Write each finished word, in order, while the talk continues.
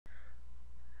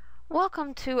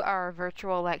Welcome to our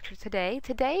virtual lecture today.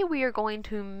 Today we are going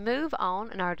to move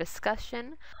on in our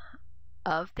discussion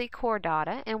of the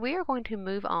chordata, and we are going to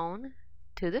move on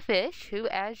to the fish, who,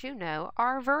 as you know,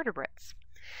 are vertebrates.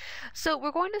 So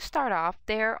we're going to start off.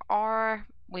 There are,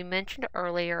 we mentioned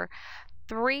earlier,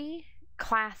 three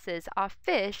classes of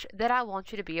fish that I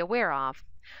want you to be aware of.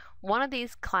 One of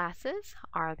these classes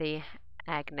are the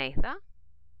Agnatha.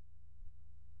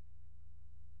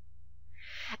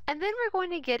 And then we're going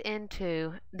to get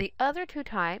into the other two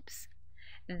types.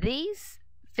 These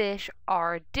fish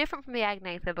are different from the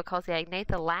Agnatha because the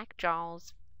Agnatha lack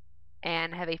jaws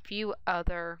and have a few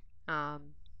other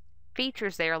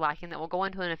features they are lacking that we'll go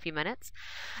into in a few minutes.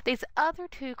 These other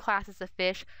two classes of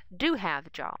fish do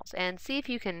have jaws, and see if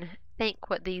you can think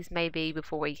what these may be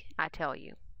before I tell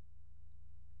you.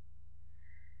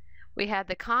 We have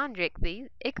the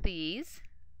chondrichthyes,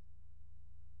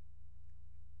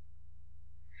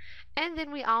 and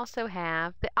then we also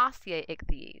have the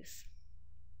osteichthyes.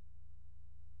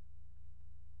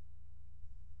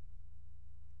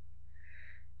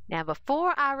 Now,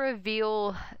 before I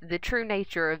reveal the true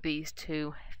nature of these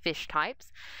two fish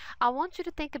types, I want you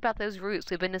to think about those roots.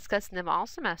 We've been discussing them all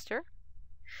semester.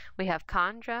 We have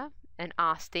chondra and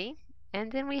oste,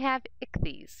 and then we have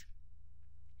ichthyes.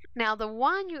 Now, the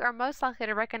one you are most likely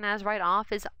to recognize right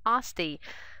off is oste,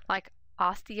 like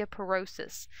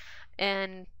osteoporosis.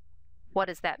 And what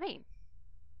does that mean?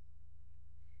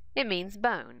 It means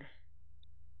bone.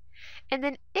 And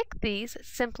then ichthyes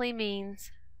simply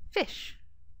means fish.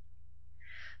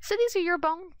 So these are your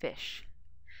bone fish.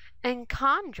 And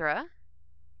chondra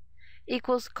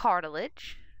equals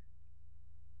cartilage.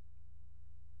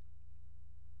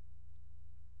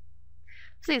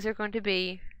 So these are going to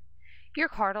be your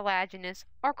cartilaginous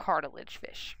or cartilage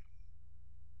fish.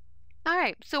 All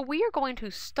right, so we are going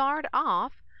to start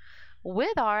off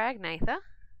with our Agnatha.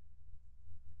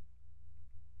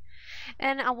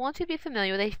 And I want you to be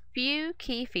familiar with a few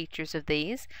key features of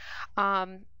these.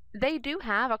 They do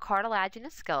have a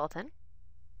cartilaginous skeleton.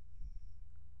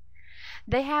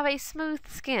 They have a smooth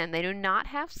skin. They do not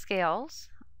have scales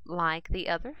like the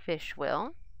other fish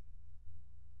will.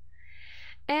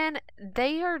 And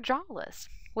they are jawless,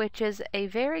 which is a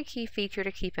very key feature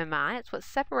to keep in mind. It's what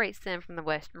separates them from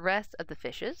the rest of the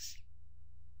fishes.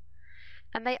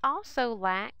 And they also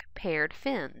lack paired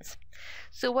fins.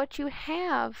 So what you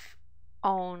have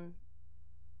on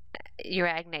your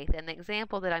Agnatha, and the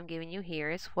example that I'm giving you here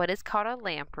is what is called a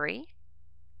lamprey.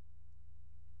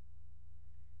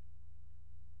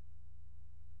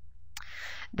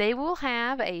 They will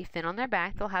have a fin on their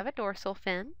back. They'll have a dorsal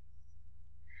fin.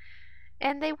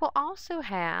 And they will also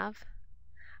have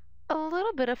a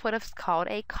little bit of what is called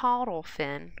a caudal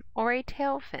fin or a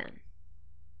tail fin.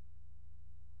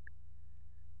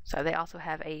 So they also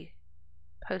have a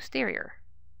posterior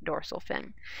dorsal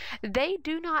fin. They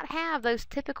do not have those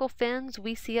typical fins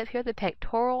we see up here, the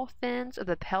pectoral fins or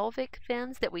the pelvic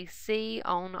fins that we see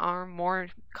on our more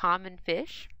common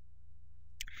fish.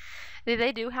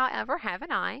 They do, however, have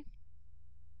an eye.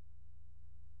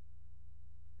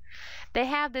 They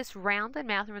have this rounded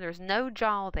mouth. Remember, there's no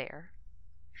jaw there.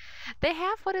 They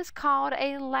have what is called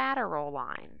a lateral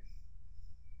line.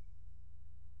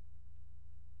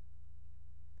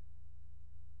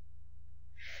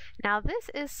 Now, this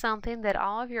is something that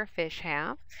all of your fish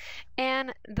have,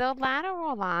 and the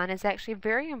lateral line is actually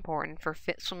very important for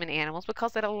swimming animals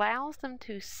because it allows them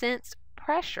to sense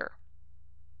pressure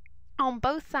on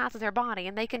both sides of their body,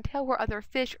 and they can tell where other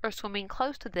fish are swimming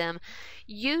close to them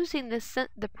using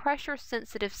the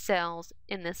pressure-sensitive cells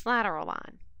in this lateral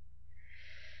line.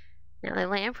 Now, the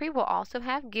lamprey will also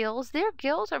have gills. Their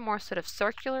gills are more sort of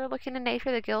circular looking in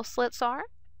nature, the gill slits are.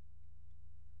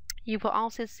 You will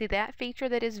also see that feature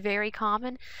that is very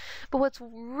common. But what's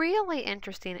really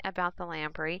interesting about the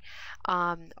lamprey,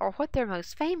 or what they're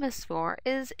most famous for,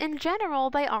 is in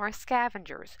general they are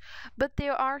scavengers. But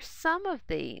there are some of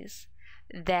these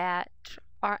that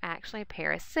are actually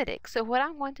parasitic. So what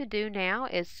I'm going to do now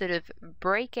is sort of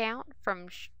break out from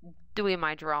doing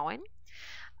my drawing.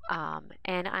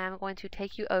 And I'm going to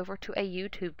take you over to a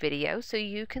YouTube video so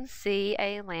you can see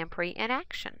a lamprey in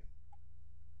action.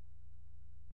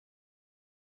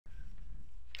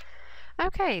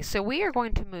 Okay, so we are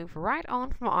going to move right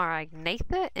on from our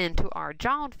Agnatha into our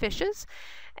jawed fishes.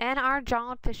 And our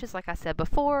jawed fishes, like I said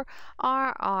before,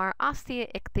 are our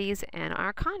osteichthyes and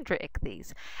our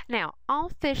chondrichthyes. Now, all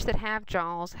fish that have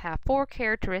jaws have four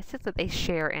characteristics that they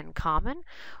share in common.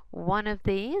 One of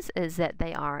these is that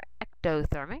they are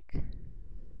ectothermic.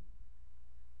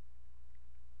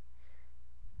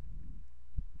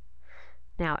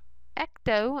 Now,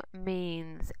 ecto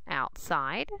means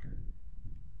outside.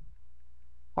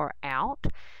 or out,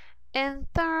 and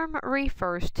therm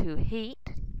refers to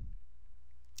heat.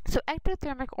 So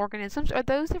ectothermic organisms are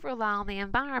those that rely on the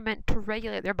environment to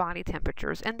regulate their body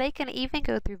temperatures, and they can even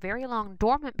go through very long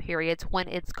dormant periods when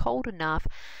it's cold enough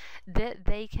that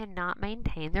they cannot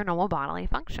maintain their normal bodily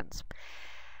functions.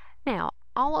 Now,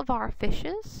 all of our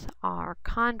fishes, our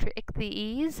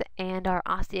chondrichthyes and our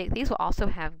osteichthyes, will also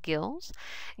have gills.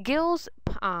 Gills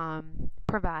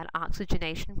provide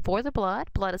oxygenation for the blood.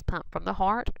 Blood is pumped from the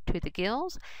heart to the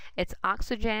gills. It's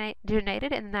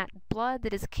oxygenated, and that blood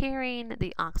that is carrying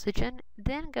the oxygen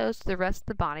then goes to the rest of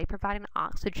the body, providing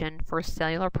oxygen for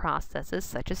cellular processes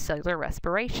such as cellular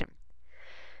respiration.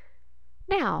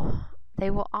 Now, they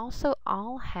will also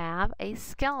all have a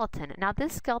skeleton. Now,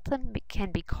 this skeleton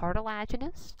can be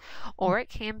cartilaginous or it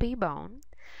can be bone,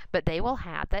 but they will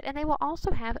have that, and they will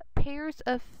also have pairs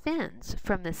of fins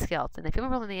from the skeleton. If you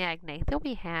remember in the Agnatha,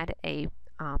 we had a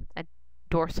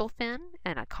dorsal fin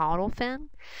and a caudal fin,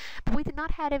 but we did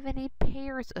not have any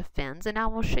pairs of fins, and I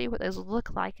will show you what those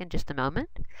look like in just a moment.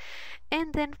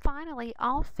 And then finally,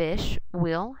 all fish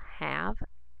will have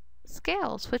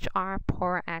scales, which are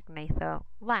poor Agnatha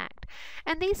lacked,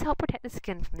 and these help protect the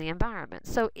skin from the environment.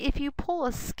 So if you pull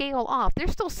a scale off,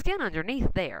 there's still skin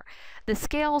underneath there. The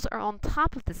scales are on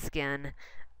top of the skin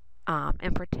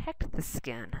and protect the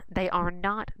skin. They are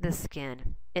not the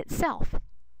skin itself.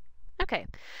 Okay,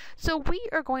 so we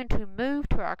are going to move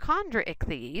to our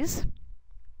chondrichthyes.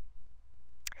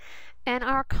 And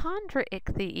our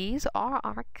chondrichthyes are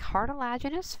our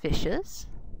cartilaginous fishes.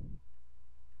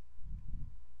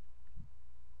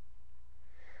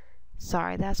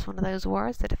 Sorry, that's one of those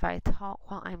words that if I talk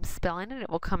while I'm spelling it, it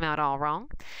will come out all wrong.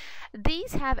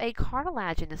 These have a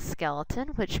cartilaginous skeleton,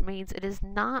 which means it is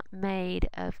not made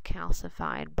of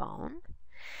calcified bone.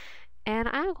 And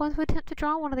I'm going to attempt to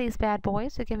draw one of these bad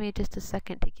boys, so give me just a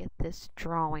second to get this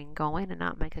drawing going and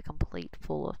not make a complete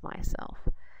fool of myself.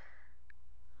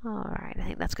 Alright, I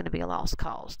think that's going to be a lost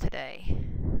cause today.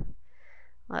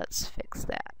 Let's fix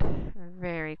that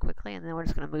very quickly, and then we're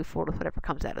just going to move forward with whatever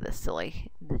comes out of this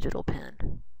silly digital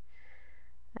pen.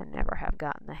 I never have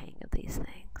gotten the hang of these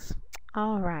things.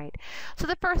 Alright, so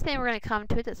the first thing we're going to come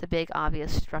to that's a big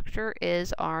obvious structure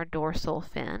is our dorsal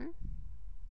fin.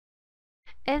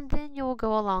 And then you will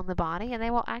go along the body, and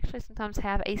they will actually sometimes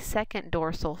have a second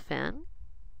dorsal fin.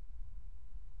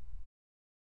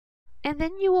 And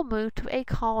then you will move to a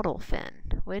caudal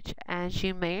fin, which, as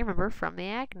you may remember from the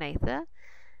Agnatha,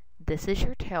 this is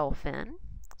your tail fin.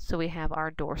 So we have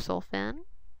our dorsal fin.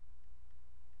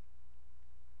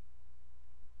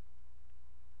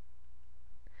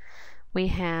 We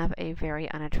have a very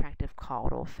unattractive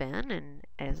caudal fin, and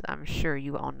as I'm sure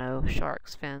you all know,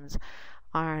 sharks' fins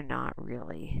are not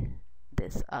really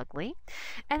this ugly.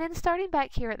 And then starting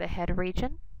back here at the head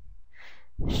region,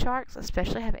 sharks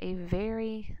especially have a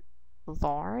very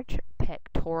large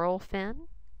pectoral fin.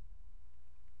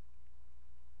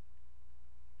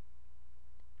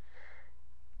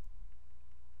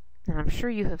 And I'm sure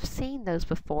you have seen those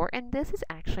before, and this is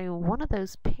actually one of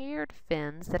those paired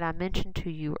fins that I mentioned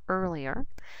to you earlier.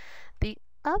 The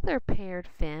other paired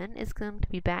fin is going to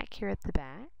be back here at the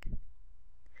back,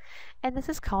 and this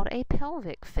is called a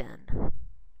pelvic fin.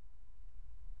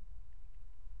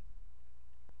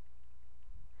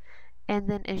 And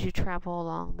then as you travel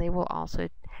along, they will also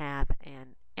have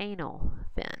an anal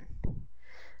fin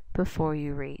before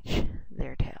you reach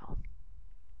their tail.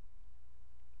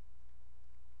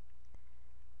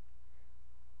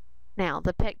 Now,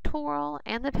 the pectoral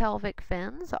and the pelvic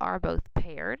fins are both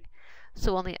paired,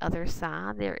 so on the other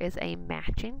side there is a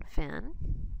matching fin.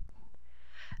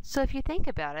 So if you think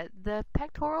about it, the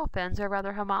pectoral fins are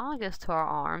rather homologous to our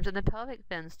arms and the pelvic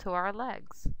fins to our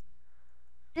legs.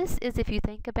 This is, if you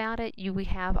think about it, we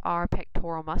have our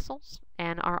pectoral muscles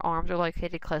and our arms are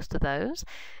located close to those,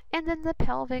 and then the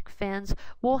pelvic fins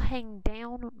will hang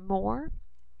down more,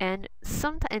 and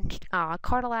sometimes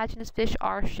cartilaginous fish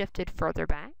are shifted further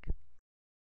back.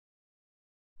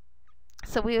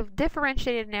 So we have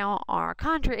differentiated now our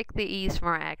chondrichthyes from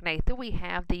our Agnatha. We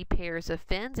have the pairs of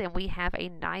fins and we have a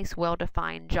nice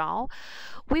well-defined jaw.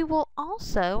 We will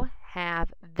also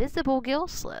have visible gill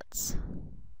slits.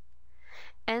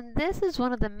 And this is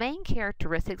one of the main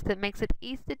characteristics that makes it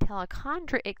easy to tell a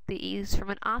chondrichthyes from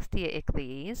an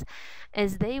osteichthyes,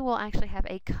 as they will actually have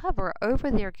a cover over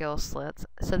their gill slits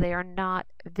so they are not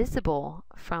visible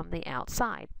from the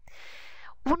outside.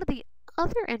 One of the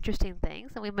other interesting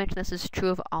things, and we mentioned this is true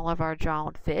of all of our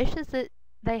jawed fish, is that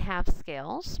they have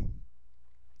scales.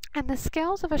 And the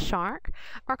scales of a shark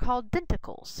are called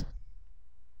denticles.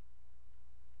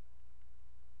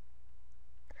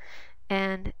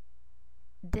 And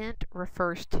Dent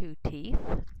refers to teeth.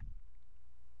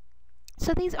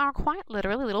 So these are quite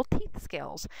literally little teeth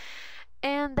scales.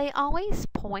 And they always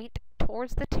point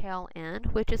towards the tail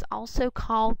end, which is also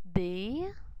called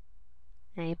the,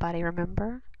 anybody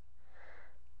remember?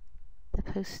 The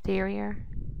posterior.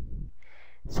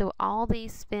 So all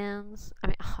these scales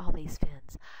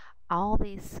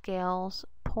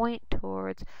point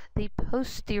towards the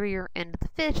posterior end of the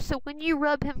fish. So when you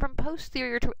rub him from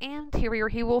posterior to anterior,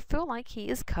 he will feel like he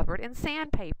is covered in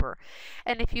sandpaper.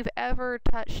 And if you've ever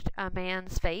touched a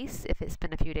man's face, if it's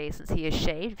been a few days since he is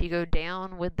shaved, if you go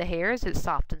down with the hairs, it's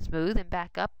soft and smooth, and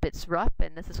back up, it's rough.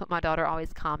 And this is what my daughter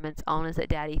always comments on, is that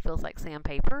Daddy feels like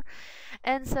sandpaper.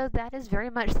 And so that is very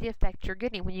much the effect you're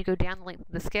getting. When you go down the length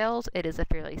of the scales, it is a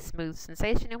fairly smooth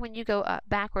sensation, and when you go up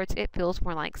backwards, it feels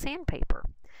more like sandpaper.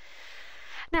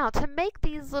 Now, to make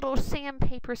these little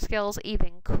sandpaper scales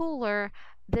even cooler,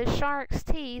 the shark's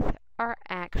teeth are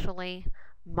actually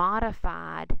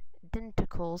modified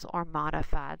denticles or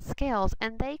modified scales,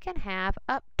 and they can have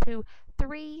up to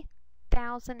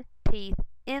 3,000 teeth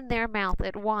in their mouth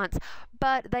at once,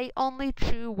 but they only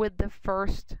chew with the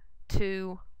first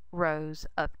 2 rows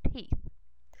of teeth.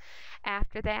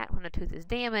 After that, when a tooth is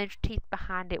damaged, teeth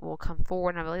behind it will come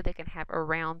forward, and I believe they can have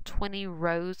around 20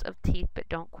 rows of teeth, but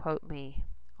don't quote me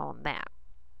on that.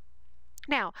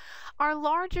 Now, our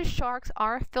largest sharks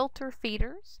are filter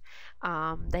feeders.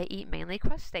 They eat mainly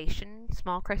crustaceans,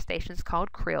 small crustaceans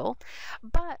called krill,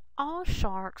 but all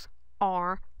sharks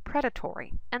are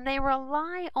predatory, and they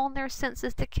rely on their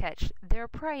senses to catch their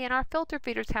prey, and our filter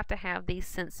feeders have to have these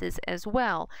senses as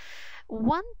well.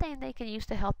 One thing they can use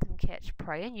to help them catch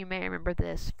prey, and you may remember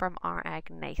this from our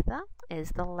agnatha,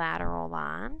 is the lateral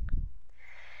line.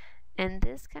 And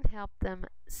this can help them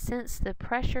sense the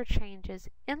pressure changes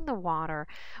in the water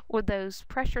with those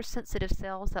pressure sensitive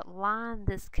cells that line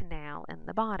this canal in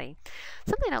the body.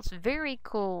 Something else very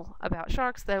cool about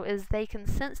sharks, though, is they can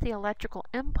sense the electrical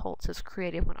impulses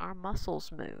created when our muscles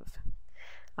move.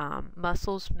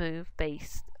 Muscles move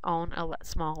based on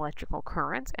small electrical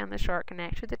currents, and the shark can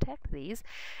actually detect these.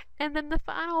 And then the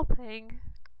final thing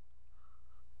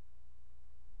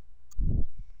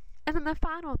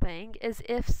is,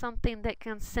 if something that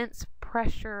can sense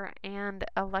pressure and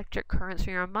electric currents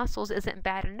from your muscles isn't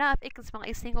bad enough, it can smell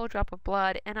a single drop of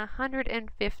blood in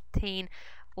 115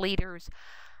 liters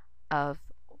of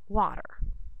water.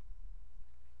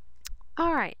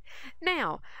 All right,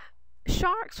 now,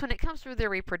 sharks, when it comes to their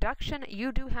reproduction,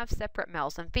 you do have separate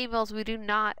males and females. We do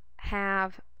not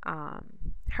have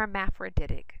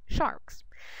hermaphroditic sharks.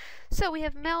 So we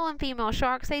have male and female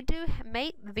sharks. They do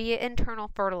mate via internal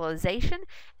fertilization,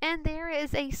 and there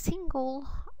is a single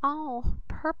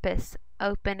all-purpose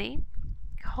opening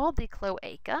called the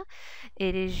cloaca.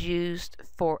 It is used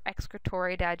for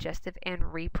excretory, digestive,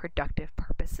 and reproductive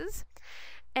purposes.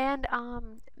 And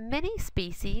many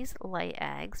species lay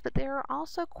eggs, but there are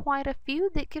also quite a few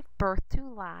that give birth to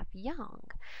live young.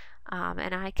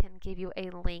 And I can give you a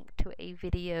link to a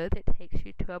video that takes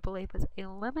you to, I believe, it's a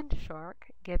lemon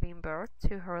shark giving birth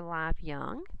to her live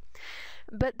young.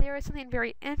 But there is something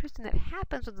very interesting that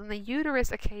happens within the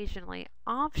uterus occasionally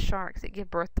of sharks that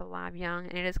give birth to live young,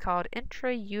 and it is called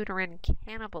intrauterine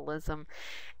cannibalism.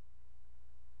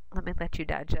 Let me let you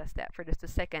digest that for just a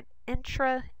second.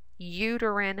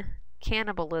 Intrauterine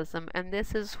cannibalism, and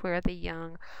this is where the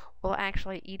young will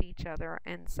actually eat each other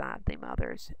inside the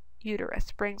mother's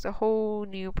uterus. Brings a whole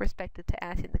new perspective to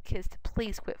asking the kids to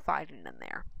please quit fighting in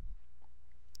there.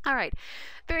 All right,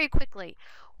 very quickly,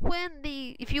 when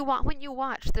you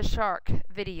watch the shark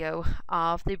video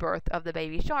of the birth of the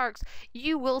baby sharks,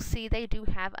 you will see they do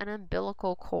have an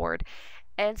umbilical cord.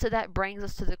 And so that brings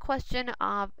us to the question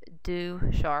of, do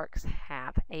sharks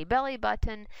have a belly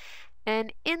button?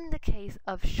 And in the case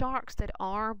of sharks that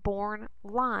are born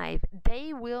live,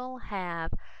 they will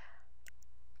have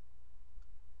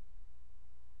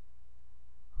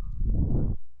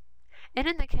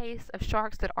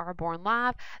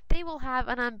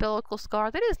an umbilical scar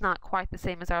that is not quite the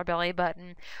same as our belly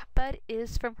button, but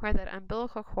is from where that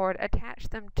umbilical cord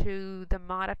attached them to the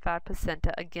modified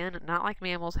placenta. Again, not like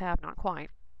mammals have, not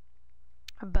quite,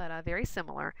 but very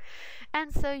similar.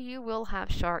 And so you will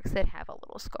have sharks that have a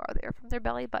little scar there from their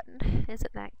belly button.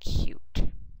 Isn't that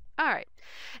cute? All right.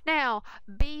 Now,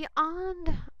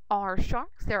 beyond our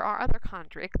sharks, there are other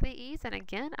chondrichthyes, and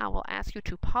again, I will ask you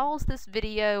to pause this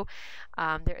video.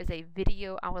 There is a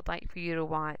video I would like for you to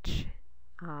watch.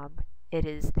 It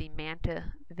is the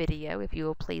manta video. If you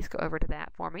will please go over to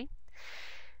that for me.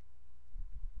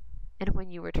 And when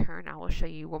you return, I will show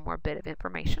you one more bit of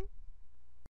information.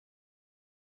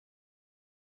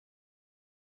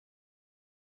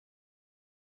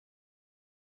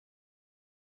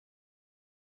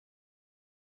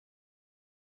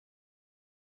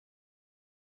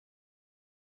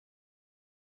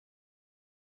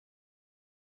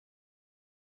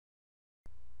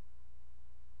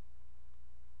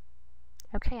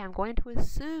 Okay, I'm going to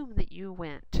assume that you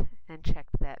went and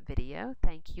checked that video.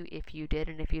 Thank you if you did,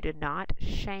 and if you did not,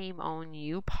 shame on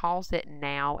you. Pause it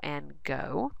now and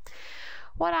go.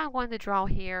 What I'm going to draw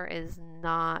here is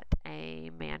not a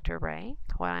manta ray.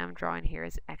 What I'm drawing here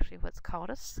is actually what's called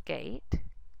a skate.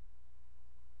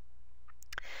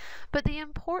 But the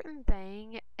important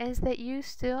thing is that you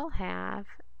still have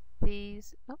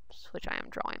these, oops, which I am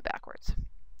drawing backwards.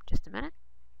 Just a minute.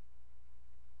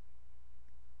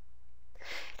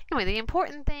 Anyway, the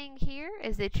important thing here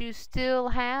is that you still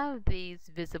have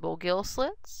these visible gill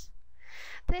slits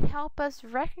that help us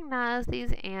recognize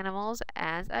these animals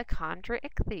as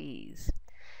achondriichthyes.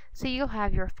 So you'll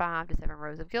have your 5 to 7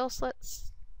 rows of gill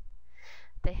slits.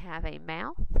 They have a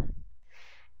mouth,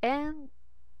 and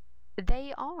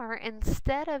they are,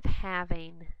 instead of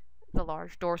having the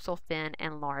large dorsal fin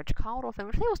and large caudal fin,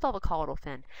 which they will still have a caudal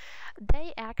fin,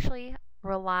 they actually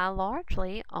rely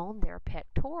largely on their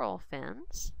pectoral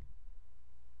fins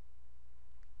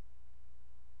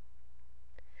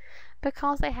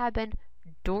because they have been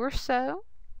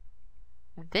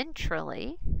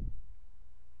dorso-ventrally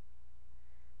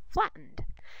flattened.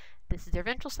 This is their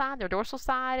ventral side. Their dorsal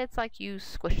side, it's like you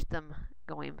squish them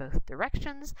going both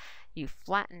directions. You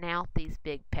flatten out these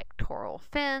big pectoral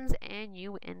fins and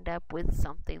you end up with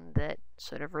something that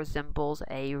sort of resembles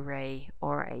a ray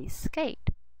or a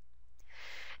skate.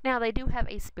 Now they do have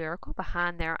a spiracle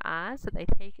behind their eyes that they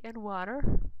take in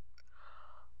water.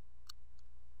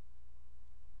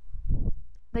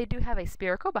 They do have a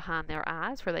spiracle behind their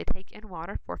eyes where they take in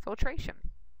water for filtration.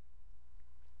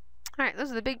 Alright, this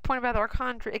is the big point about our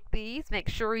achondriichthyes. Make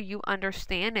sure you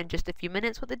understand in just a few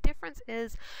minutes what the difference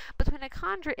is between a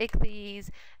chondriichthyes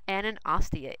and an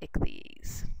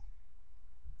osteichthyes.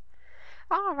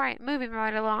 Alright, moving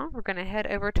right along, we're going to head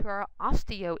over to our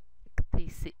osteichthyes.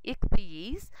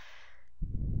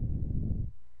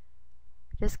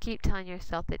 Just keep telling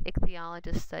yourself that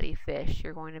ichthyologists study fish.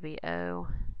 You're going to be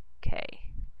okay.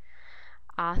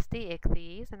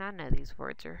 Osteichthyes, and I know these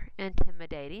words are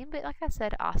intimidating, but like I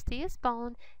said, oste is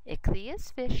bone, ichthy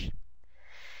is fish.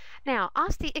 Now,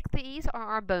 osteichthyes are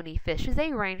our bony fishes.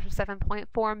 They range from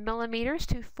 7.4 millimeters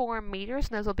to 4 meters,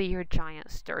 and those will be your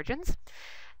giant sturgeons.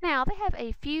 Now, they have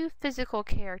a few physical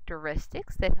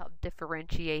characteristics that help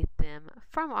differentiate them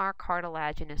from our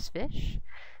cartilaginous fish.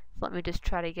 So let me just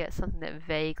try to get something that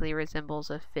vaguely resembles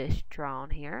a fish drawn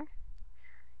here.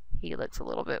 He looks a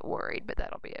little bit worried, but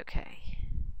that'll be okay.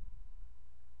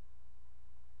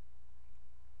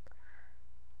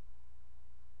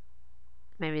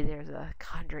 Maybe there's a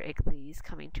chondriichthyes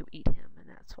coming to eat him, and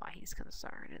that's why he's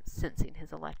concerned. It's sensing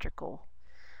his electrical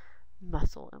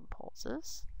muscle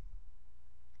impulses.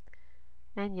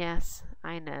 And yes,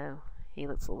 I know, he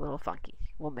looks a little funky.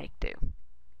 We'll make do.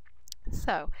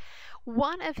 So,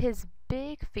 one of his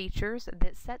big features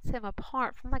that sets him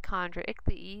apart from the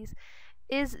chondriichthyes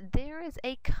is there is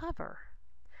a cover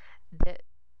that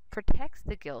protects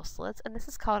the gill slits, and this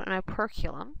is called an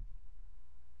operculum.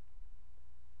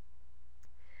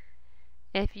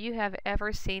 If you have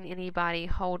ever seen anybody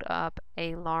hold up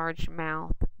a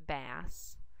largemouth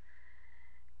bass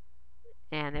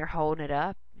and they're holding it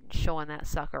up and showing that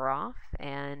sucker off,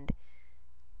 and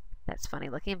that's funny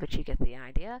looking, but you get the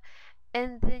idea,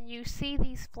 and then you see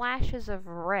these flashes of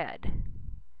red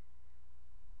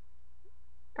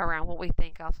around what we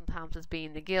think of sometimes as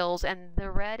being the gills, and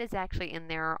the red is actually in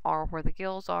there or where the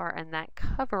gills are, and that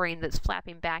covering that's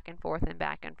flapping back and forth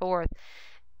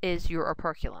is your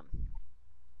operculum.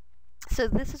 So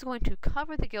this is going to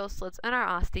cover the gill slits in our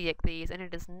osteichthyes, and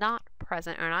it is not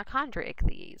present in our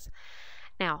chondriichthyes.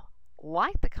 Now,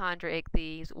 like the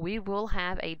chondriichthyes, we will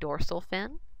have a dorsal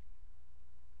fin.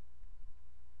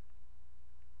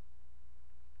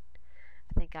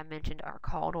 I think I mentioned our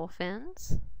caudal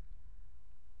fins.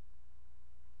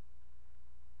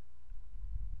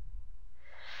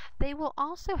 They will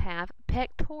also have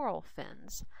pectoral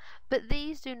fins, but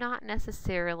these do not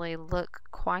necessarily look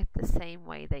quite the same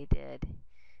way they did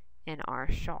in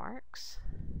our sharks.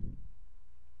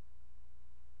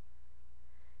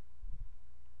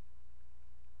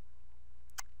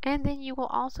 And then you will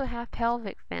also have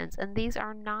pelvic fins, and these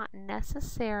are not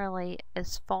necessarily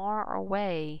as far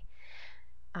away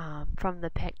from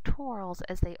the pectorals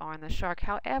as they are in the shark.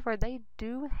 However, they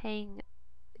do hang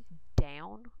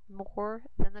down more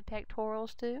than the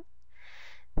pectorals do.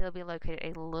 They'll be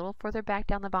located a little further back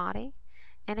down the body.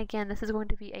 And again, this is going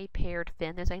to be a paired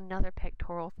fin. There's another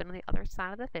pectoral fin on the other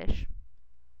side of the fish.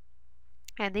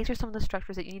 And these are some of the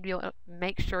structures that you need to be able to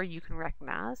make sure you can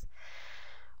recognize.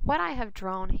 What I have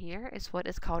drawn here is what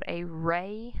is called a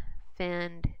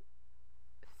ray-finned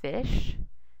fish.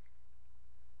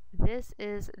 This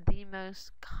is the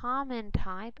most common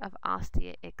type of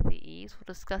osteichthyes. We'll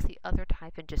discuss the other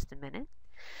type in just a minute.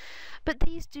 But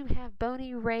these do have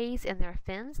bony rays in their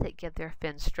fins that give their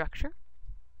fin structure.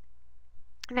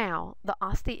 Now, the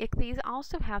osteichthyes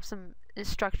also have some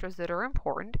structures that are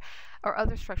important, or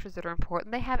other structures that are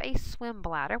important. They have a swim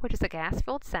bladder, which is a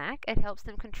gas-filled sac. It helps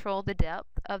them control the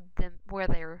depth of them where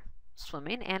they're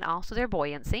swimming and also their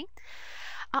buoyancy.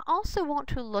 I also want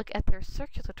to look at their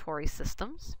circulatory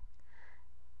systems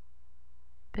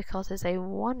because it's a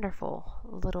wonderful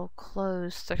little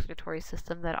closed circulatory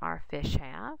system that our fish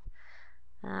have.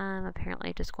 I'm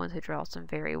apparently just going to draw some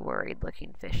very worried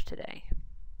looking fish today.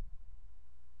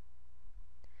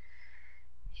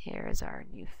 Here is our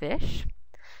new fish.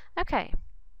 Okay,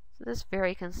 so this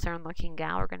very concerned looking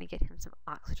guy, we're going to get him some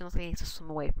oxygen. Looks like he needs to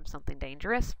swim away from something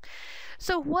dangerous.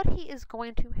 So what he is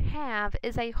going to have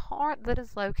is a heart that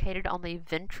is located on the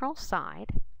ventral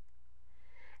side,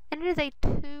 and it is a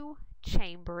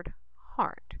two-chambered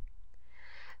heart.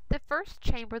 The first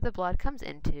chamber the blood comes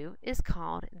into is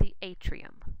called the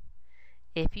atrium.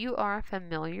 If you are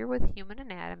familiar with human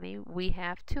anatomy, we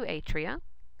have two atria.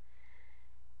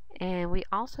 And we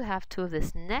also have two of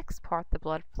this next part the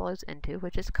blood flows into,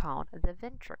 which is called the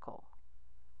ventricle.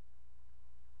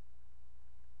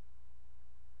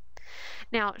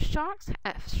 Now,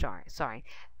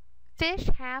 fish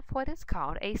have what is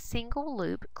called a single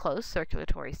loop closed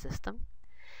circulatory system.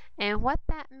 And what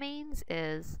that means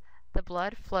is the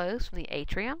blood flows from the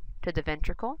atrium to the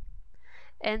ventricle,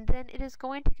 and then it is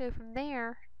going to go from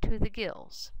there to the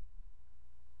gills.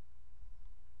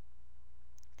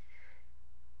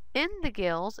 In the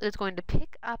gills, it is going to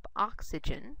pick up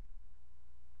oxygen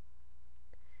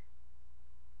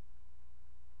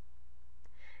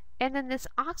and then this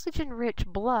oxygen-rich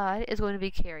blood is going to be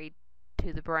carried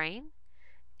to the brain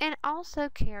and also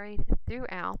carried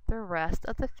throughout the rest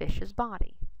of the fish's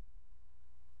body.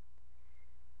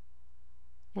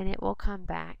 And it will come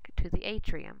back to the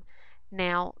atrium.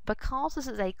 Now, because this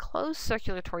is a closed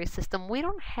circulatory system, we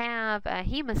don't have a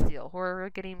hemocoel where we're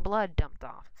getting blood dumped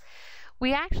off.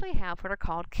 We actually have what are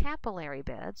called capillary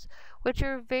beds, which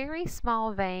are very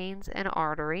small veins and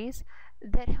arteries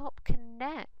that help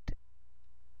connect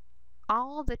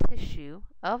all the tissue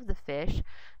of the fish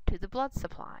to the blood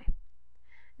supply.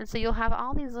 And so you'll have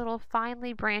all these little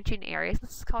finely branching areas.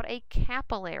 This is called a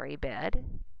capillary bed.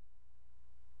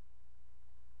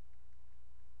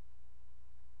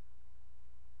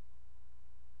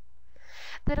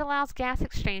 That allows gas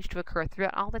exchange to occur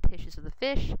throughout all the tissues of the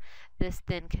fish. This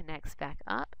then connects back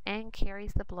up and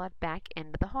carries the blood back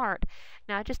into the heart.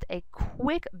 Now, just a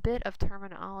quick bit of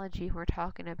terminology when we're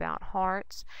talking about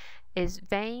hearts is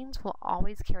veins will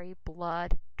always carry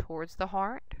blood towards the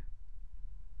heart.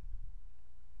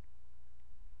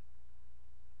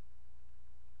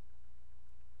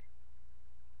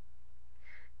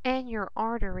 And your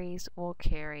arteries will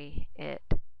carry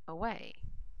it away.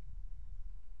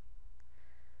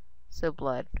 So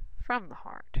blood from the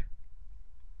heart.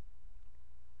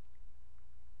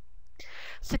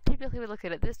 So typically we look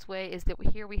at it this way, is that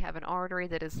here we have an artery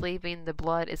that is leaving, the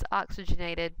blood is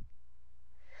oxygenated,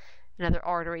 another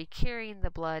artery carrying the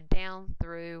blood down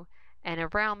through, and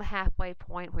around the halfway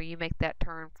point where you make that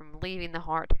turn from leaving the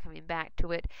heart to coming back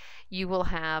to it, you will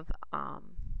have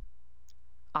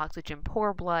oxygen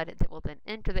poor blood that will then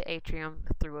enter the atrium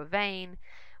through a vein.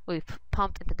 We've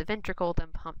pumped into the ventricle, then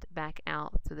pumped back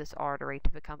out through this artery to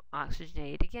become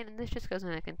oxygenated again. And this just goes in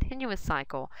a continuous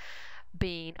cycle,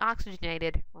 being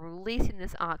oxygenated, releasing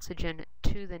this oxygen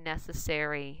to the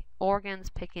necessary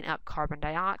organs, picking up carbon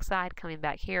dioxide, coming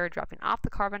back here, dropping off the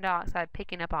carbon dioxide,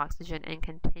 picking up oxygen, and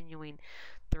continuing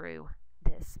through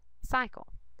this cycle.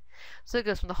 So it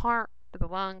goes from the heart to the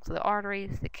lungs, to the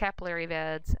arteries, the capillary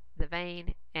beds, the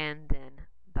vein, and then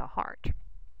the heart.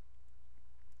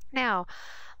 Now,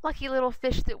 lucky little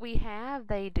fish that we have,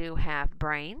 they do have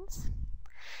brains.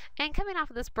 And coming off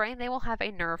of this brain, they will have a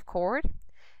nerve cord.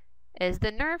 Is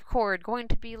the nerve cord going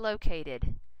to be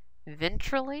located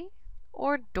ventrally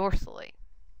or dorsally?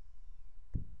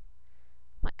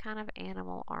 What kind of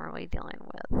animal are we dealing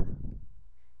with?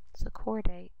 It's a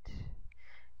chordate.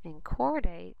 And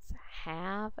chordates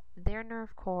have their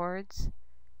nerve cords,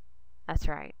 that's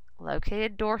right,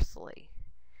 located dorsally.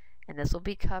 And this will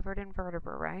be covered in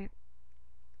vertebra, right?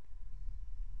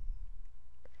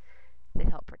 They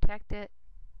help protect it.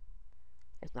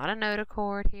 There's not a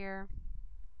notochord here.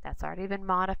 That's already been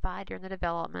modified during the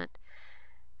development.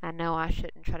 I know I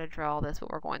shouldn't try to draw this, but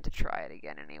we're going to try it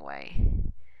again anyway.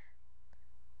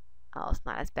 Oh, it's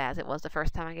not as bad as it was the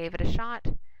first time I gave it a shot.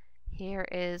 Here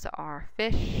is our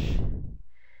fish.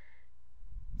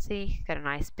 See, got a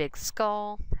nice big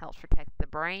skull, helps protect the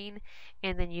brain,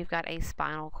 and then you've got a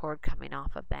spinal cord coming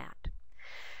off of that.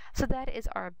 So that is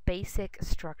our basic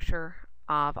structure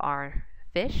of our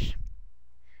fish.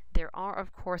 There are,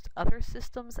 of course, other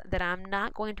systems that I'm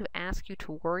not going to ask you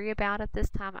to worry about at this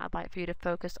time. I'd like for you to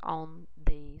focus on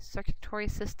the circulatory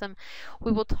system.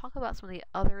 We will talk about some of the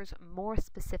others more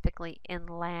specifically in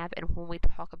lab and when we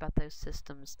talk about those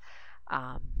systems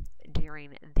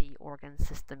during the organ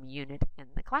system unit in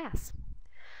the class.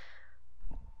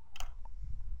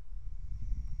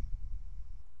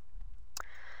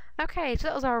 Okay, so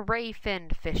that was our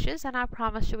ray-finned fishes, and I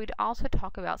promised you we'd also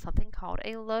talk about something called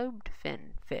a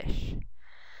lobed-finned fish.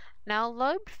 Now,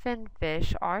 lobed-finned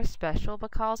fish are special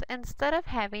because instead of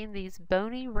having these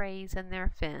bony rays in their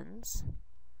fins,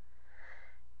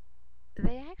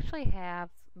 they actually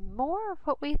have more of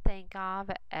what we think of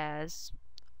as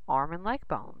arm and leg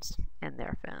bones in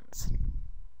their fins.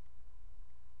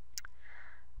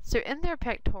 So in their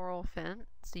pectoral fins,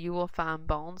 you will find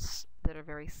bones that are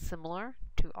very similar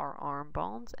to our arm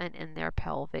bones, and in their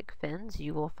pelvic fins,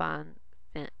 you will find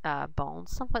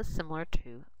bones somewhat similar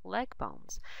to leg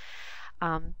bones.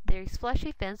 These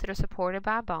fleshy fins that are supported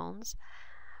by bones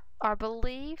are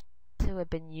believed to have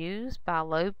been used by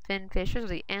lobe-finned fishes, or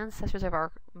the ancestors of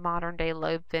our modern-day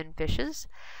lobe-finned fishes,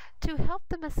 to help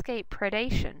them escape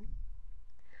predation.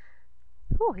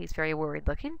 Oh, he's very worried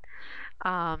looking.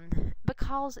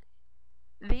 Because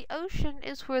the ocean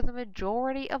is where the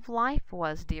majority of life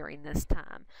was during this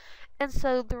time. And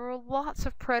so there were lots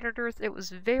of predators. It was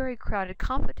very crowded.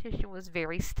 Competition was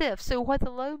very stiff. So what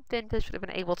the lobe-finned fish would have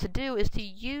been able to do is to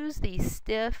use these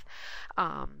stiff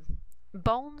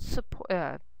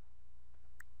bone-supported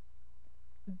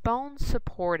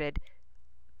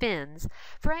fins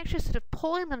for actually sort of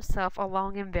pulling themselves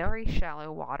along in very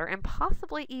shallow water, and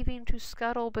possibly even to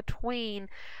scuttle between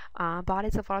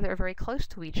bodies of water that are very close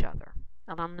to each other,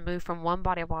 allowing them to move from one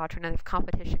body of water to another if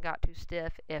competition got too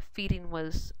stiff, if feeding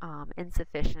was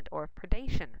insufficient, or if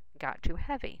predation got too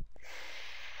heavy.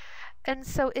 And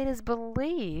so it is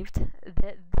believed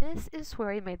that this is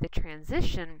where he made the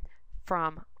transition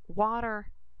from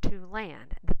water to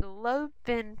land. That the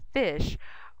lobe-finned fish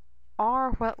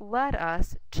are what led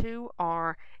us to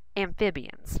our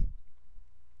amphibians.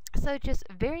 So just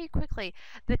very quickly,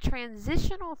 the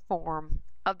transitional form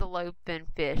of the lobe-finned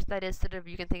fish, that is sort of,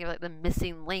 you can think of like the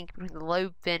missing link between the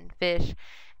lobe-finned fish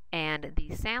and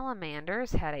the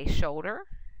salamanders, had a shoulder,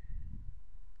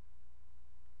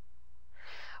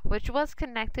 which was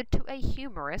connected to a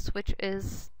humerus, which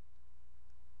is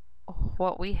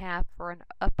what we have for an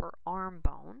upper arm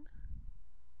bone.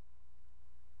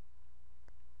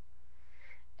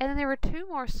 And then there were two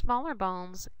more smaller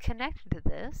bones connected to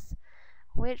this,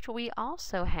 which we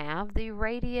also have the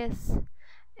radius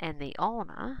and the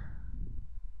ulna.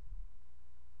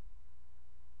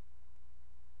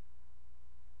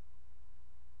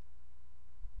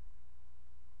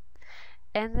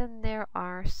 And then there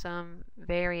are some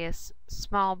various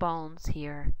small bones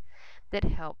here that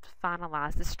helped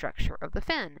finalize the structure of the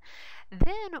fin.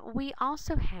 Then we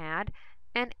also had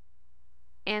an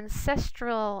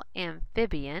ancestral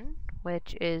amphibian,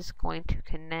 which is going to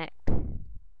connect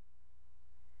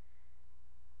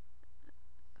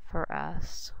for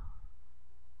us.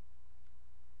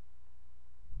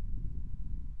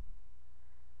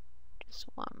 Just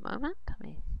one moment. Let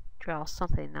me draw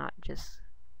something not just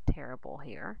terrible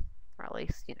here, or at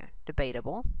least,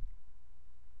 debatable.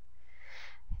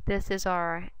 This is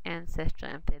our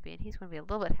ancestral amphibian. He's going to be a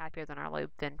little bit happier than our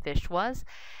lobe-finned fish was.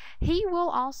 He will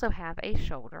also have a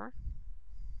shoulder.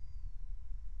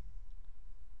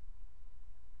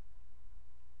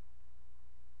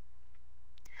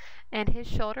 And his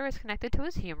shoulder is connected to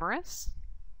his humerus.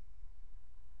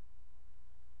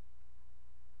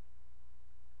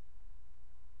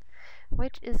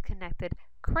 Which is connected,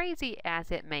 crazy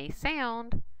as it may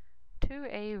sound, to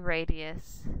a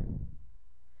radius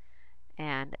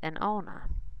and an ulna.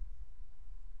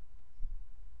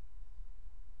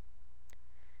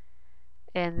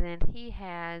 And then he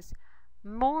has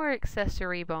more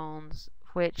accessory bones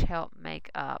which help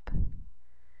make up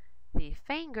the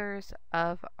fingers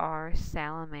of our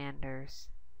salamanders,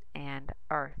 and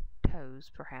our toes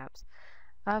perhaps,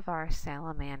 of our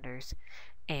salamanders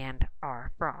and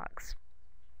our frogs.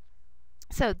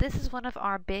 So this is one of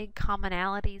our big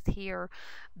commonalities here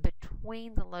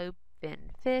between the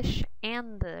lobe-finned fish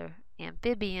and the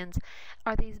amphibians,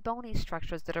 are these bony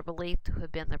structures that are believed to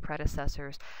have been the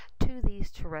predecessors to these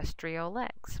terrestrial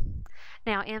legs.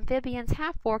 Now, amphibians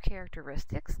have four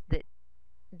characteristics that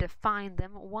define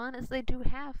them. One is they do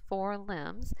have four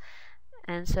limbs,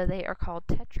 and so they are called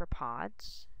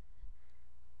tetrapods.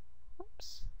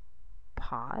 shapes.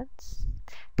 Pods.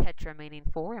 Tetra meaning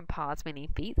four and pods meaning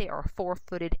feet. They are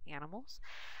four-footed animals.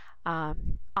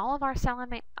 All of our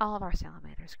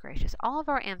salamanders, gracious, all of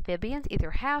our amphibians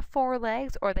either have four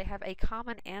legs or they have a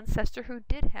common ancestor who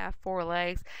did have four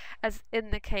legs, as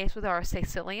in the case with our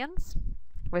caecilians,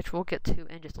 which we'll get to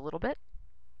in just a little bit.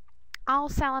 All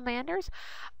salamanders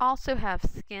also have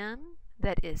skin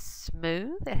that is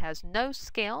smooth, it has no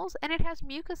scales, and it has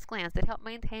mucus glands that help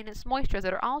maintain its moisture,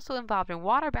 that are also involved in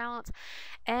water balance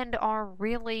and are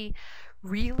really,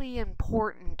 really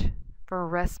important for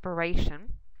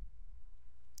respiration.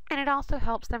 And it also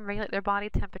helps them regulate their body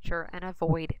temperature and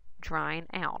avoid drying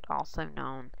out, also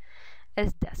known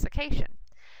as desiccation.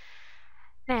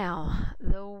 Now,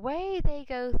 the way they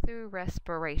go through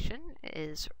respiration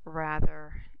is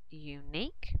rather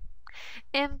unique.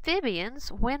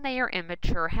 Amphibians, when they are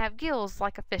immature, have gills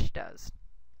like a fish does.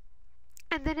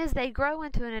 And then as they grow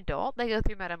into an adult, they go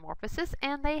through metamorphosis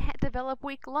and they develop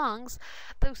weak lungs,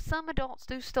 though some adults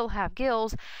do still have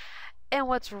gills. And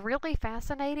what's really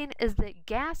fascinating is that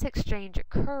gas exchange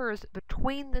occurs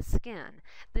between the skin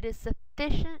that is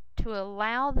sufficient to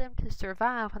allow them to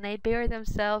survive when they bury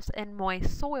themselves in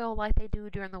moist soil like they do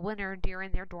during the winter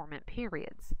during their dormant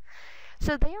periods.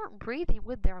 So they aren't breathing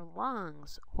with their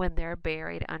lungs when they're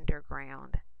buried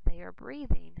underground. They are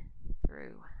breathing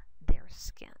through their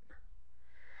skin.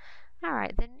 All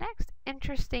right, the next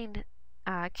interesting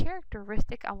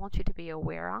characteristic I want you to be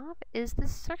aware of is the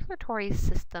circulatory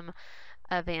system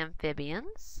of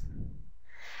amphibians.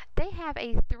 They have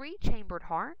a three-chambered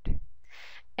heart,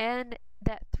 and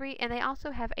they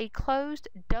also have a closed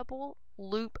double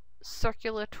loop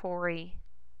circulatory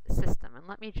system. And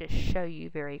let me just show you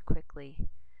very quickly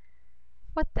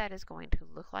what that is going to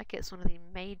look like. It's one of the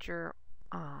major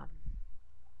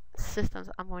systems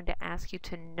I'm going to ask you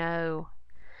to know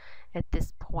at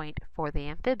this point for the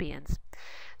amphibians.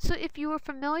 So if you are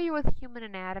familiar with human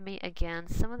anatomy, again,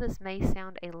 some of this may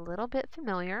sound a little bit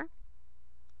familiar.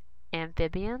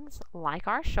 Amphibians, like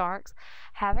our sharks,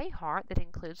 have a heart that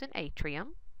includes an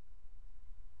atrium.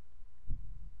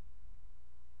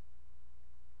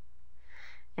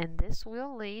 And this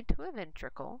will lead to a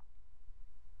ventricle.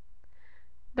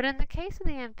 But in the case of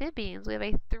the amphibians, we have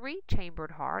a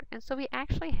three-chambered heart, and so we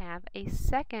actually have a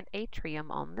second atrium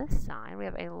on this side. We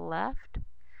have a left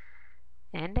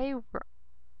and a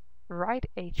right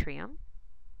atrium.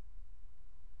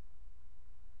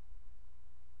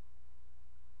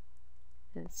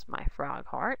 This is my frog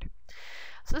heart.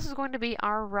 So this is going to be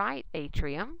our right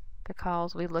atrium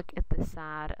because we look at the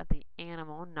side of the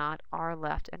animal, not our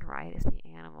left and right. It's the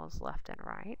animal's left and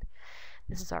right.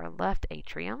 This is our left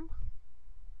atrium.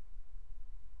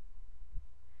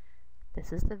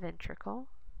 This is the ventricle.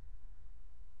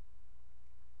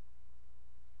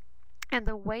 And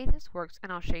the way this works,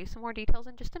 and I'll show you some more details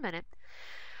in just a minute,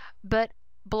 but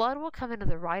blood will come into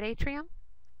the right atrium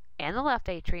and the left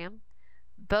atrium.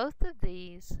 Both of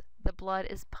these, the blood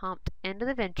is pumped into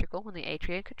the ventricle when the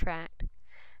atria contract,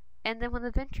 and then when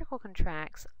the ventricle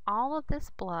contracts, all of this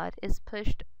blood is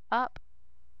pushed up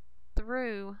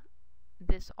through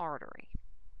this artery,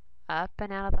 up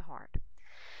and out of the heart.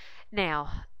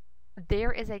 Now,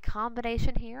 there is a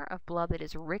combination here of blood that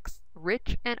is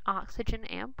rich in oxygen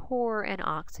and poor in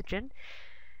oxygen,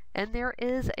 and there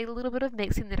is a little bit of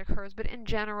mixing that occurs, but in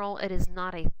general it is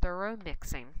not a thorough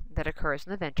mixing that occurs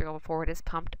in the ventricle before it is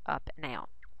pumped up and out.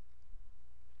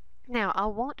 Now I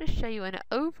want to show you an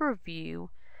overview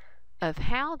of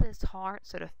how this heart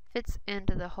sort of fits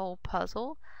into the whole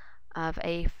puzzle of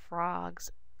a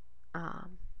frog's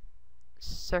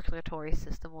circulatory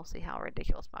system. We'll see how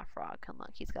ridiculous my frog can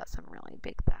look. He's got some really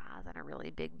big thighs and a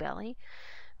really big belly,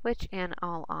 which in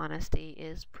all honesty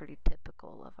is pretty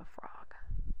typical of a frog.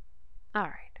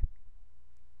 Alright,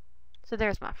 so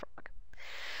there's my frog.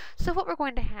 So what we're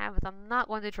going to have is, I'm not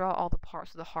going to draw all the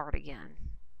parts of the heart again,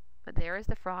 but there is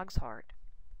the frog's heart.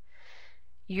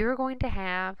 You're going to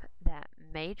have that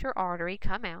major artery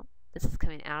come out. This is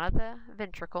coming out of the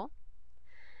ventricle.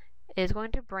 It is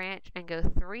going to branch and go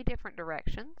three different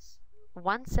directions.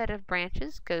 One set of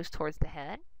branches goes towards the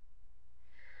head.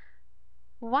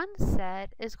 One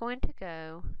set is going to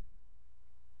go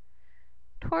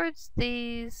towards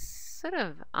these sort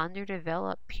of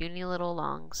underdeveloped, puny little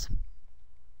lungs.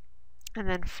 And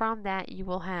then from that you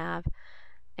will have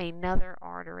another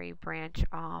artery branch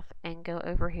off and go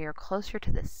over here closer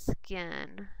to the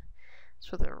skin.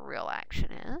 That's where the real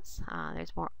action is.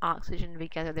 There's more oxygen to be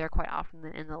gathered there quite often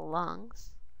than in the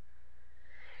lungs.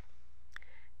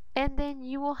 And then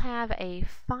you will have a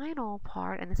final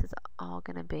part, and this is all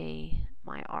going to be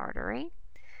my artery.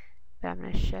 But I'm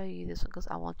going to show you this one because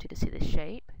I want you to see the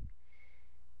shape.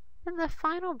 And the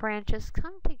final branches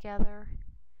come together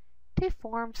to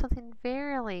form something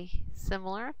very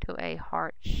similar to a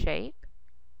heart shape.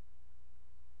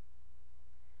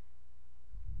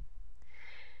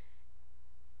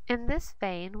 And this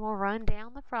vein will run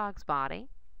down the frog's body.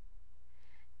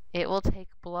 It will take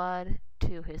blood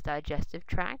to his digestive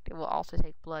tract. It will also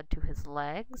take blood to his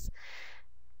legs.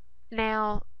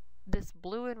 Now, this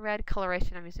blue and red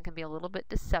coloration I'm using can be a little bit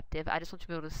deceptive. I just want you to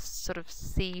be able to sort of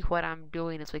see what I'm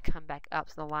doing as we come back up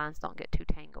so the lines don't get too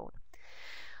tangled.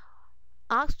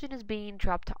 Oxygen is being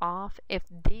dropped off. If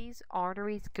these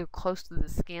arteries go close to the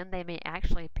skin, they may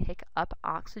actually pick up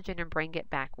oxygen and bring it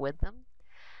back with them.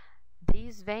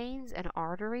 These veins and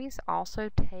arteries also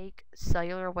take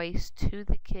cellular waste to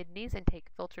the kidneys and take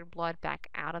filtered blood back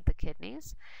out of the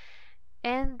kidneys.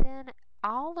 And then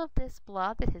all of this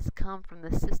blood that has come from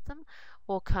the system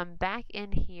will come back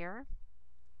in here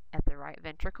at the right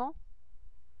ventricle.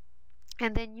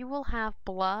 And then you will have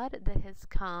blood that has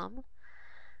come.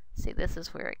 See, this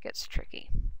is where it gets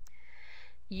tricky.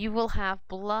 You will have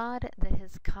blood that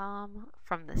has come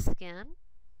from the skin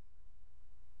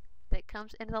that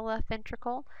comes into the left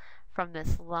ventricle. From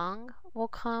this lung will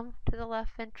come to the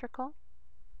left ventricle.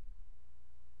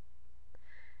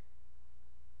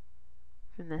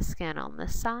 From the skin on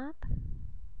this side.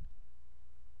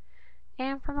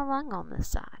 And from the lung on this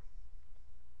side.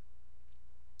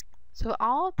 So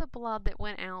all of the blood that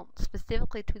went out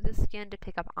specifically to the skin to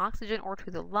pick up oxygen or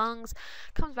to the lungs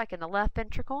comes back in the left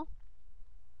ventricle.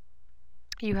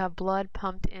 You have blood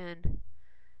pumped in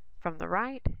from the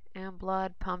right and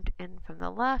blood pumped in from the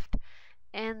left.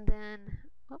 And then,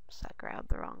 oops, I grabbed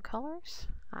the wrong colors.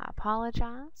 I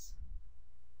apologize.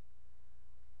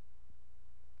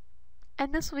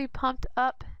 And this will be pumped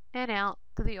up and out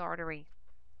to the artery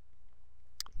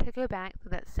to go back to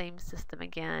that same system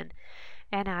again.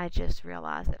 And I just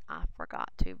realized that I forgot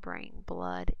to bring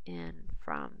blood in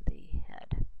from the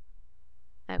head.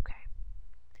 Okay.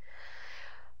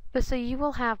 But so you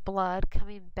will have blood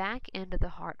coming back into the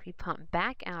heart to be pumped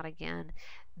back out again.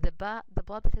 The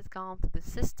blood that has gone through the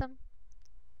system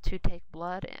to take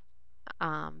blood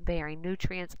bearing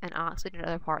nutrients and oxygen to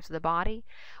other parts of the body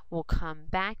will come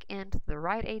back into the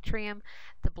right atrium.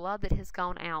 The blood that has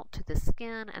gone out to the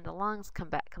skin and the lungs comes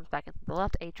back into the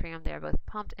left atrium. They are both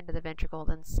pumped into the ventricle,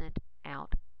 then sent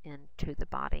out into the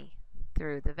body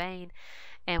through the vein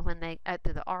and when they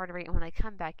through the artery, and when they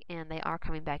come back in, they are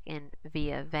coming back in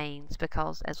via veins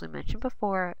because, as we mentioned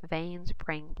before, veins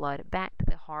bring blood back to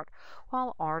the heart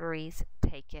while arteries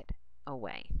take it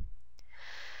away.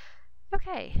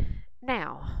 Okay,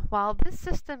 now, while this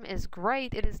system is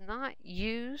great, it is not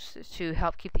used to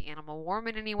help keep the animal warm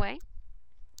in any way.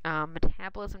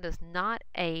 Metabolism does not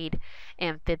aid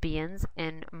amphibians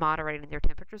in moderating their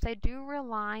temperatures. They do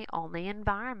rely on the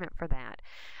environment for that.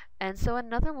 And so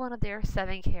another one of their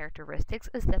 7 characteristics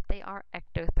is that they are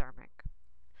ectothermic.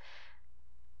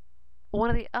 One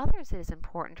of the others that is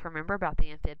important to remember about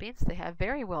the amphibians, they have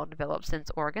very well developed sense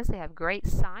organs. They have great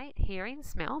sight, hearing,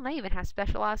 smell, and they even have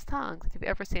specialized tongues. If you've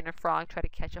ever seen a frog try to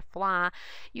catch a fly,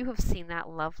 you have seen that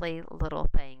lovely little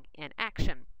thing in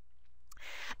action.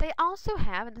 They also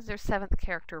have, and this is their 7th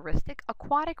characteristic,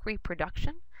 aquatic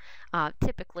reproduction.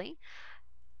 Typically,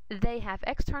 they have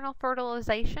external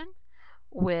fertilization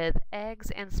with eggs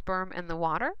and sperm in the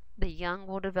water. The young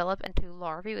will develop into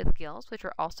larvae with gills, which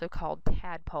are also called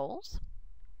tadpoles.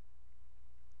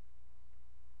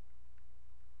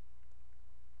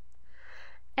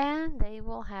 And they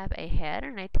will have a head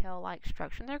and a tail-like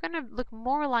structure. They're going to look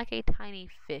more like a tiny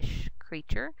fish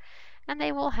creature. And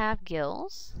they will have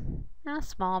gills and a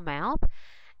small mouth.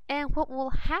 And what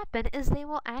will happen is they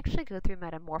will actually go through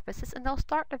metamorphosis and they'll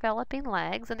start developing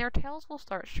legs and their tails will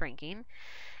start shrinking.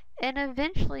 And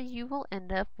eventually you will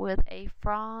end up with a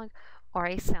frog or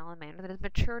a salamander that has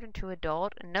matured into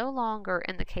adult, no longer,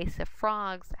 in the case of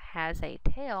frogs, has a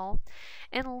tail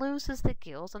and loses the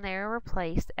gills, and they are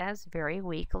replaced as very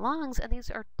weak lungs. And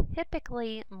these are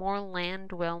typically more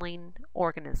land-dwelling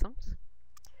organisms.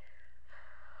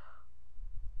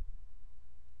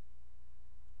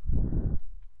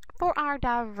 For our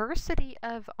diversity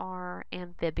of our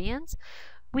amphibians,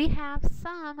 we have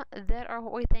some that are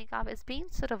what we think of as being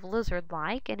sort of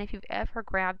lizard-like, and if you've ever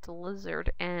grabbed a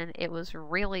lizard and it was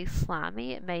really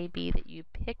slimy, it may be that you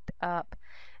picked up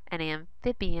an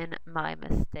amphibian by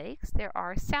mistakes. There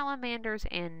are salamanders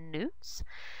and newts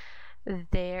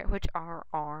there, which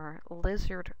are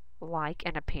lizard-like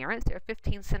in appearance. They're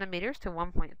 15 centimeters to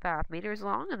 1.5 meters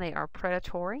long, and they are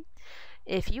predatory.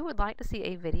 If you would like to see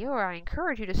a video, or I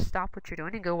encourage you to stop what you're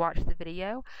doing and go watch the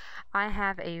video, I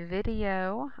have a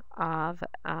video of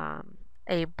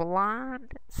a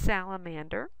blind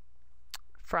salamander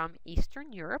from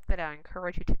Eastern Europe that I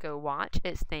encourage you to go watch.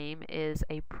 Its name is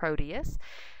a Proteus.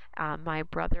 My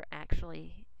brother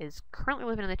actually is currently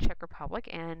living in the Czech Republic,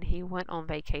 and he went on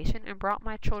vacation and brought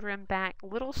my children back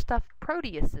little stuffed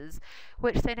Proteuses,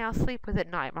 which they now sleep with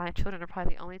at night. My children are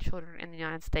probably the only children in the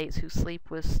United States who sleep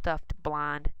with stuffed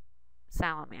blind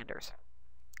salamanders.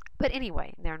 But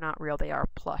anyway, they're not real. They are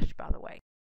plush, by the way.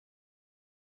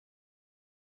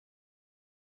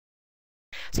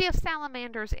 So you have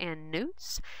salamanders and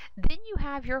newts. Then you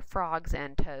have your frogs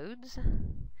and toads.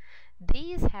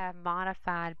 These have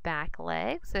modified back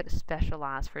legs that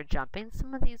specialize for jumping.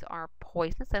 Some of these are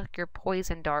poisonous, like your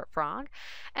poison dart frog,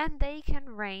 and they can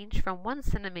range from 1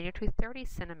 centimeter to 30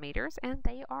 centimeters, and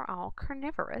they are all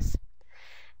carnivorous.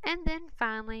 And then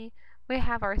finally, we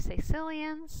have our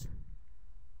caecilians.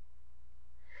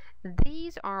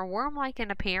 These are worm-like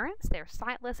in appearance. They're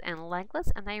sightless and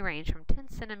legless, and they range from 10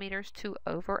 centimeters to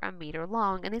over a meter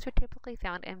long. And these are typically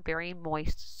found in very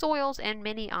moist soils, and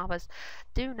many of us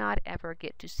do not ever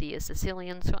get to see a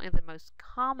caecilian. Certainly the most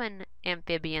common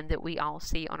amphibian that we all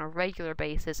see on a regular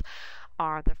basis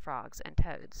are the frogs and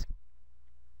toads.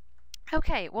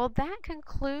 Okay, well that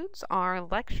concludes our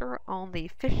lecture on the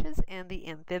fishes and the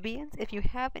amphibians. If you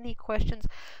have any questions,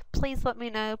 please let me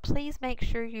know. Please make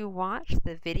sure you watch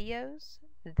the videos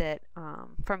that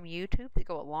from YouTube that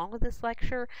go along with this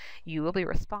lecture. You will be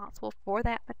responsible for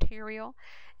that material.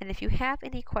 And if you have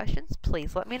any questions,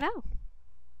 please let me know.